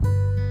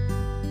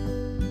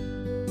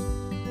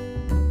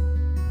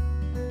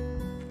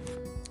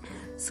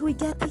So we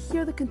get to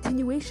hear the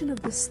continuation of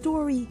the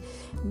story.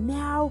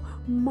 Now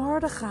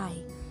Mordechai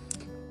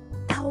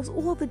tells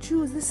all the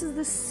Jews, this is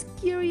the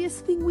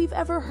scariest thing we've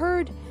ever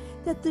heard,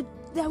 that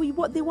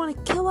they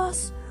want to kill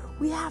us.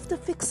 We have to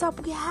fix up,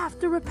 we have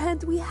to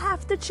repent, we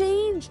have to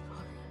change.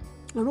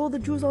 And all the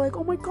Jews are like,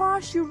 oh my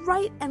gosh, you're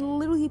right. And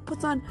literally he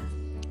puts on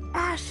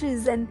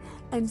ashes and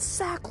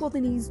sackcloth,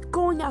 and he's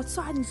going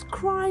outside and he's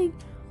crying.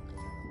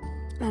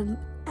 And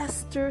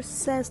Esther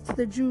says to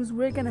the Jews,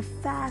 we're going to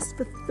fast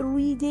for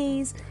 3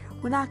 days.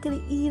 We're not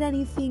going to eat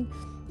anything.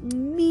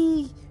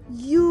 Me,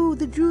 you,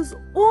 the Jews,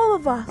 all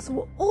of us,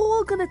 we're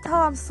all going to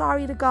tell I'm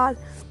sorry to God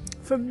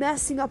for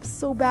messing up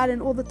so bad,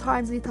 and all the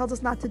times that he tells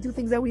us not to do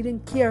things that we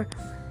didn't care.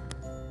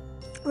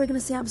 We're going to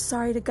say I'm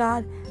sorry to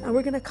God, and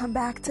we're going to come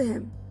back to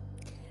him.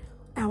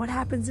 And what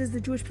happens is the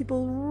Jewish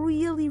people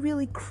really,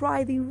 really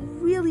cry. They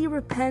really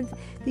repent.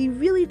 They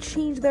really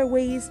change their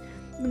ways.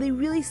 And they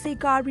really say,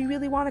 God, we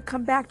really want to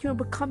come back to you and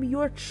become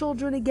your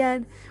children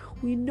again.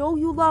 We know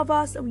you love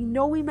us, and we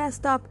know we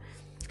messed up.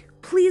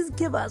 Please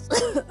give us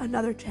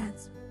another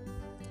chance.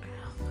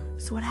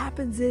 So what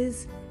happens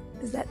is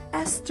that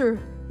Esther,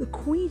 the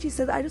queen, she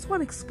says, I just want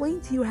to explain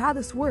to you how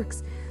this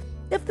works.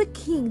 If the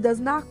king does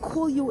not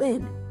call you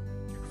in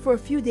for a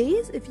few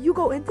days, if you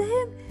go into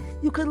him,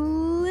 you could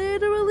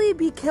literally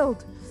be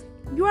killed.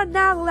 You are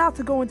not allowed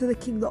to go into the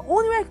king. The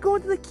only way I can go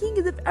into the king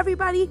is if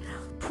everybody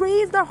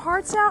prays their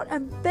hearts out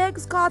and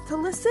begs God to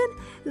listen.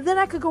 Then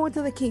I could go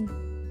into the king.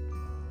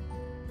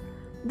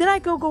 Then I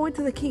could go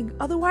into the king.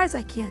 Otherwise,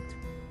 I can't.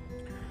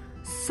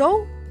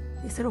 So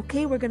they said,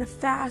 okay, we're going to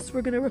fast.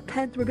 We're going to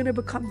repent. We're going to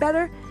become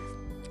better.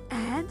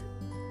 And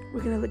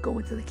we're going to go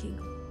into the king.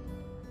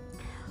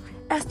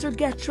 Esther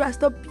gets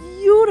dressed up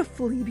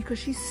beautifully because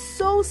she's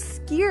so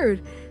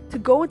scared to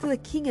go into the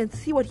king and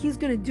see what he's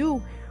going to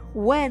do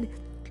when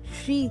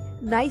she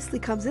nicely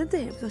comes into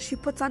him. So she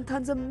puts on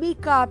tons of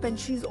makeup and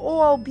she's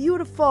all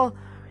beautiful.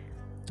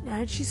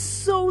 And she's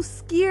so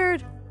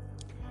scared.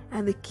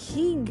 And the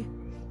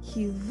king,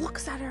 he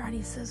looks at her and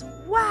he says,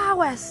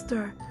 wow,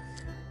 Esther,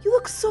 you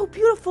look so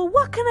beautiful.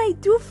 What can I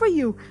do for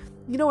you?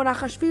 You know, when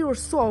Achashverosh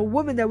saw a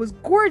woman that was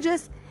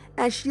gorgeous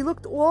and she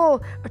looked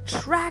all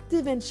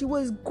attractive and she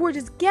was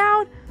gorgeous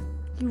gown,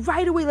 he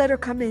right away let her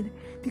come in.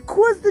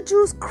 Because the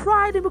Jews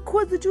cried and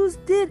because the Jews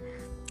did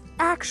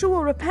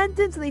actual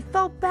repentance and they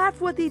felt bad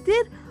for what they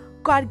did,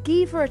 God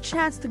gave her a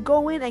chance to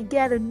go in and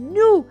get a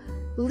new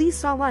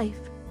lease on life.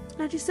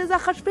 And she says,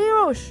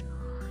 Achashverosh,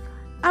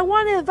 I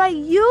want to invite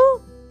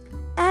you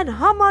and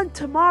Haman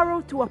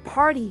tomorrow to a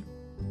party.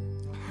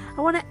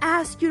 I want to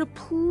ask you to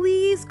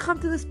please come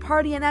to this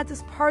party, and at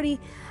this party,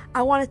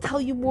 I want to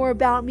tell you more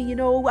about me. You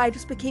know, I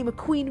just became a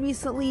queen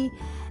recently,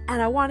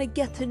 and I want to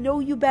get to know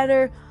you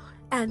better,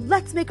 and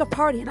let's make a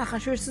party. And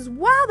Achashverosh says,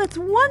 wow, that's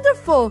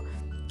wonderful.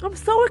 I'm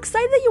so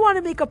excited that you want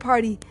to make a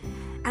party,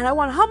 and I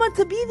want Haman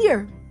to be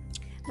there.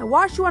 Now,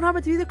 why does she want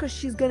Haman to be there? Because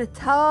she's going to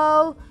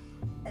tell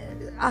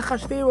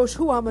Achashverosh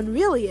who Haman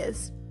really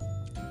is.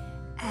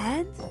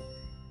 And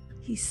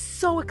he's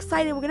so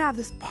excited. We're going to have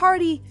this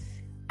party.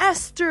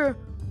 Esther,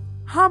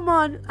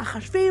 Haman,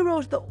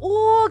 Achashverosh, they're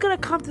all going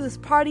to come to this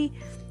party,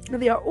 and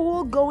they are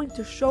all going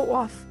to show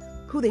off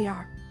who they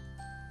are.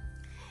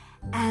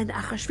 And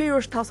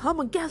Achashverosh tells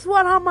Haman, guess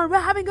what, Haman?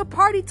 We're having a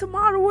party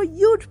tomorrow, a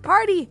huge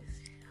party.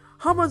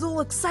 Haman's all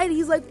excited.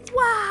 He's like,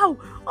 wow,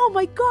 oh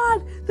my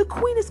God, the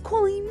queen is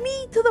calling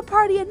me to the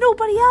party and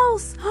nobody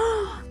else.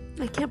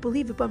 I can't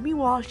believe it. But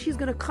meanwhile, she's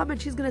going to come and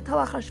she's going to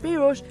tell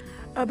Achashverosh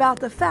about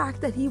the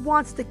fact that he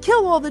wants to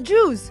kill all the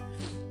Jews.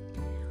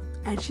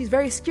 And she's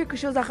very scared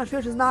because she knows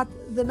Achashverosh is not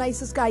the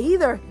nicest guy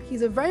either.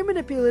 He's a very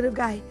manipulative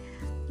guy.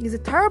 He's a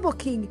terrible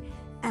king.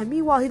 And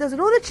meanwhile, he doesn't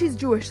know that she's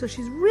Jewish. So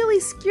she's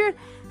really scared.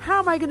 How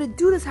am I going to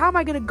do this? How am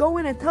I going to go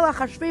in and tell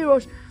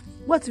Achashverosh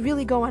what's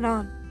really going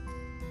on?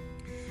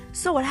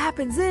 So what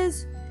happens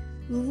is,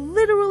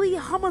 literally,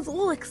 Haman's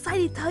all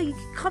excited. He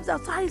comes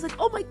outside. He's like,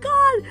 oh my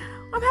God,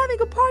 I'm having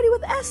a party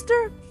with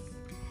Esther.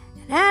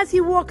 And as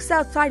he walks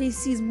outside, he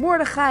sees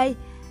Mordechai.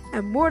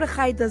 And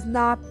Mordechai does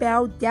not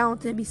bow down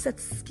to him. He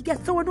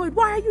gets so annoyed.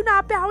 Why are you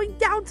not bowing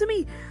down to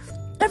me?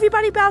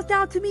 Everybody bows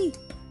down to me.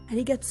 And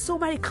he gets so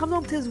mad. He comes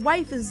home to his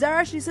wife,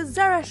 Zeresh, and he says,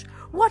 Zeresh,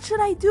 what should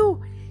I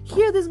do?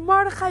 Here, this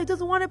Mordechai who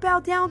doesn't want to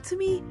bow down to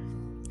me.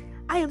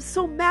 I am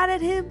so mad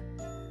at him.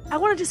 I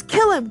want to just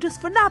kill him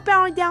just for not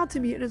bowing down to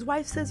me. And his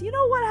wife says, you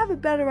know what? I have a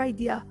better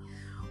idea.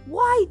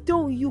 Why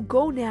don't you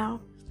go now,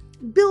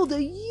 build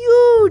a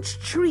huge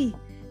tree,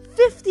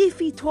 50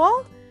 feet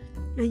tall,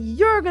 and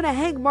you're going to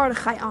hang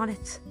Mordechai on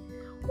it.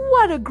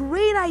 What a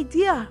great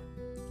idea.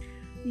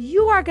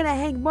 You are going to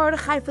hang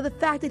Mordechai for the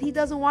fact that he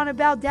doesn't want to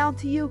bow down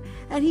to you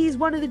and he's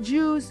one of the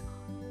Jews.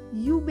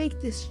 You make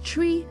this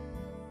tree,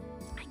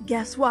 and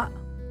guess what?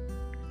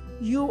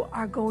 You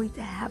are going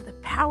to have the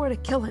power to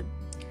kill him.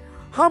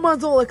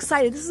 Haman's all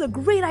excited. This is a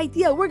great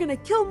idea. We're going to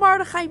kill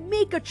Mordechai,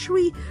 make a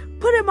tree,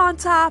 put him on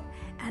top,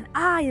 and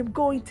I am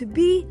going to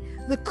be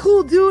the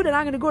cool dude, and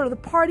I'm going to go to the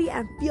party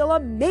and feel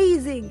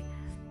amazing.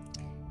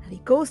 And he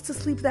goes to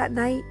sleep that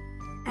night,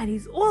 and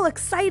he's all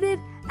excited,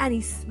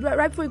 and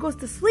right before he goes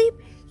to sleep,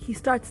 he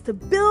starts to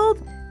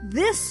build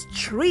this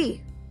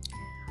tree.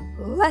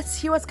 Let's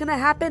hear what's going to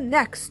happen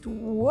next.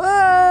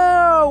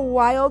 Whoa!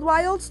 Wild,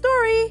 wild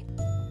story.